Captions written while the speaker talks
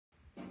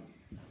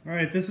All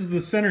right, this is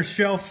the center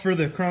shelf for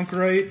the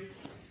Cronkrite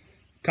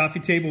coffee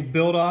table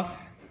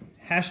build-off.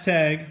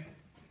 Hashtag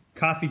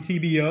coffee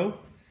TBO.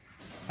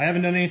 I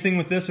haven't done anything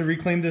with this. I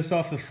reclaimed this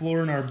off the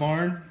floor in our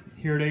barn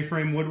here at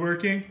A-Frame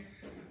Woodworking.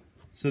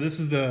 So this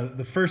is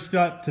the first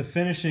step to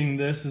finishing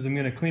this is I'm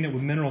going to clean it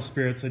with mineral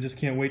spirits. I just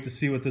can't wait to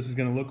see what this is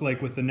going to look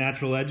like with the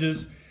natural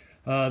edges.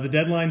 The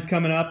deadline's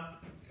coming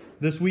up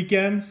this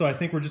weekend, so I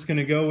think we're just going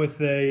to go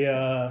with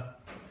a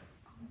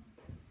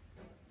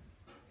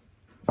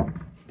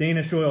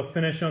Danish oil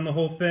finish on the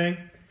whole thing.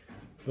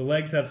 The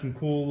legs have some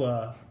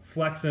cool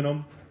flex in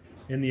them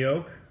in the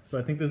oak, so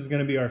I think this is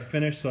going to be our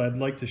finish. So I'd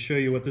like to show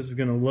you what this is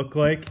going to look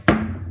like.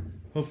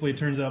 Hopefully it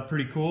turns out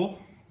pretty cool.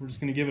 We're just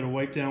going to give it a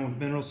wipe down with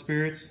mineral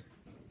spirits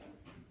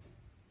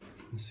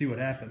and see what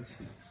happens.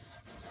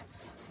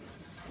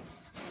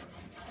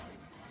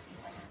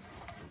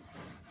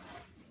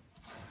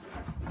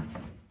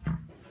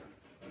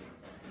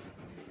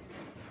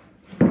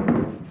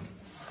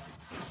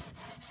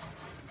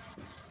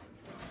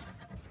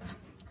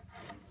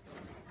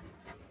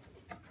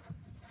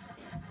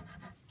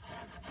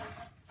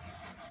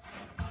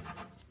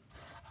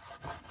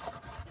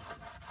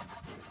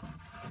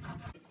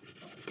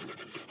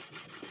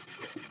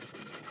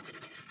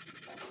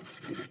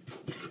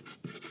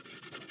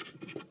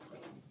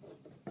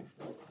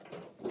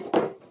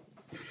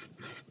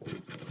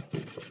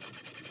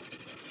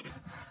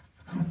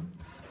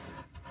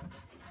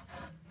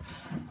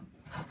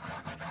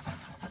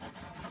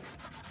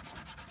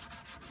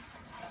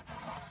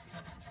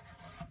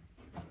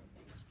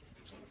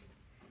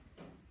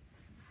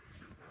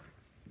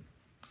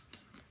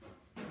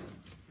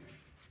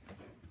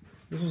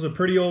 This was a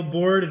pretty old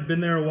board. It had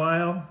been there a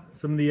while.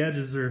 Some of the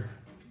edges are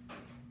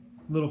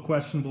a little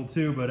questionable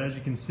too, but as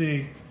you can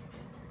see,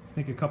 I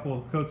think a couple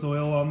of coats of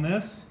oil on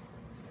this.